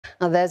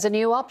Now, there's a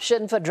new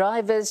option for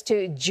drivers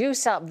to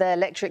juice up their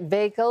electric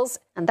vehicles,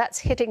 and that's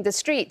hitting the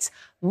streets.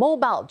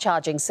 Mobile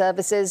charging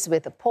services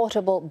with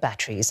portable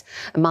batteries.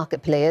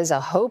 Market players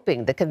are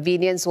hoping the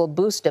convenience will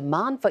boost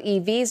demand for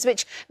EVs,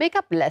 which make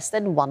up less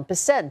than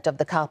 1% of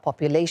the car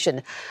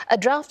population. A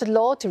draft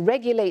law to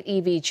regulate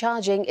EV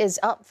charging is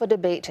up for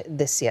debate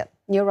this year.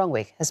 Neo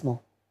Rongwei has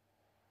more.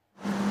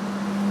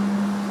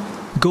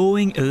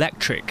 Going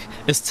electric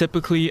is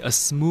typically a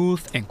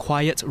smooth and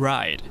quiet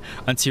ride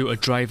until a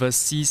driver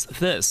sees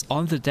this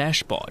on the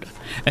dashboard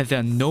and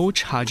there are no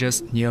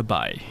chargers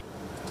nearby.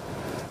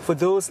 For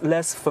those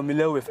less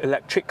familiar with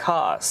electric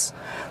cars,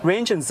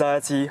 range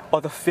anxiety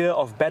or the fear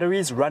of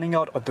batteries running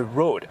out of the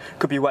road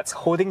could be what's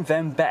holding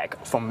them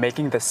back from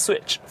making the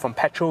switch from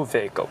petrol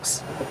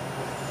vehicles.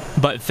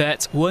 But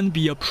that won't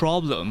be a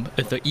problem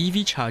if the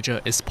EV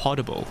charger is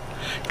portable.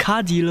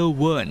 Car dealer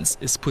Werns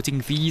is putting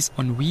these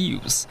on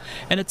wheels,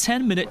 and a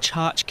 10-minute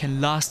charge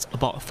can last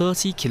about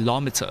 30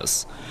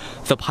 kilometers.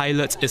 The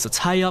pilot is a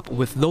tie-up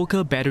with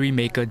local battery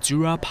maker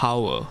Dura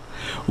Power.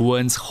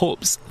 Werns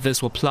hopes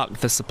this will plug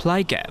the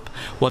supply gap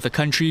while the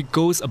country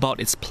goes about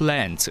its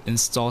plan to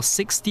install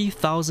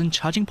 60,000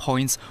 charging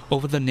points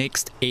over the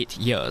next 8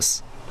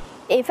 years.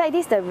 In fact,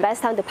 this is the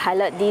best time to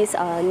pilot this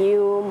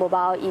new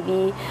mobile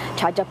EV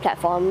charger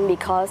platform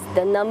because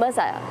the numbers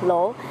are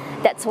low.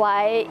 That's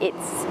why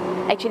it's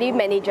actually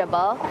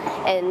manageable,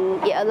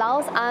 and it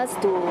allows us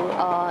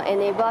to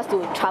enable us to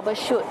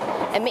troubleshoot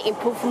and make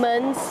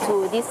improvements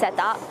to this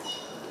setup.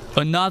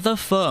 Another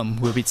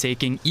firm will be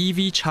taking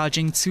EV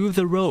charging to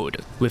the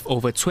road with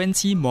over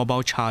 20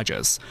 mobile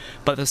chargers,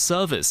 but the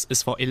service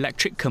is for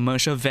electric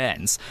commercial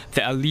vans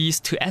that are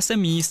leased to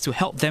SMEs to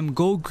help them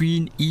go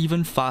green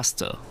even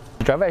faster.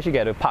 The driver actually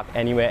get to park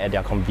anywhere at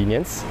their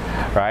convenience,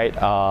 right?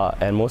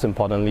 And most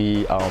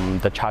importantly,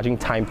 the charging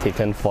time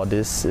taken for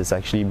this is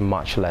actually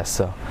much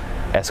lesser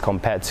as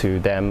compared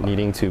to them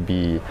needing to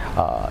be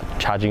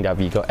charging their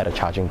vehicle at a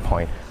charging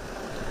point.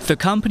 The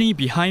company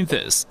behind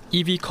this,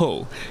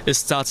 EVco, is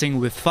starting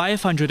with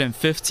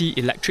 550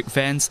 electric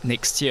vans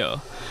next year.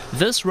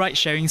 This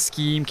ride-sharing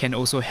scheme can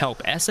also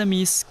help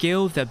SMEs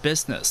scale their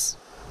business.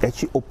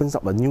 Actually opens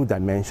up a new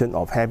dimension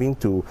of having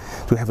to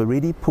have a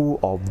ready pool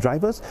of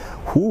drivers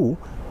who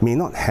may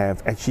not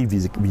have actually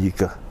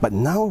vehicle, but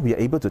now we are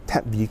able to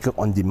tap vehicle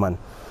on demand.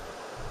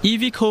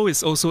 EVco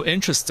is also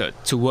interested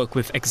to work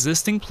with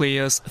existing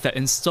players that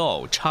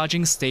install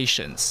charging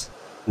stations.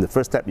 The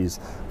first step is,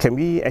 can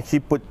we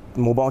actually put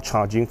mobile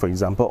charging, for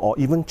example, or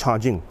even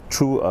charging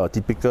through a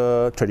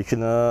typical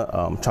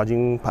traditional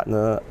charging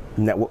partner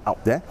network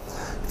out there,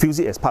 fuse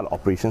it as part of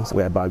operations,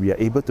 whereby we are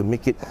able to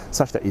make it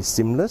such that it's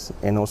seamless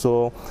and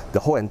also the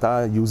whole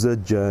entire user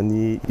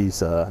journey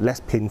is less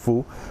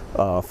painful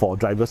for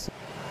drivers.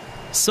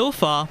 So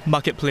far,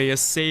 market players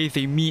say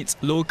they meet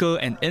local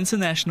and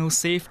international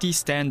safety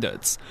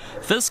standards.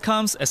 This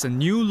comes as a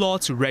new law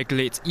to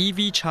regulate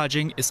EV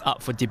charging is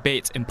up for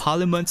debate in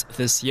Parliament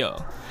this year.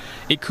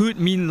 It could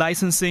mean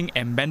licensing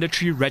and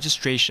mandatory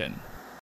registration.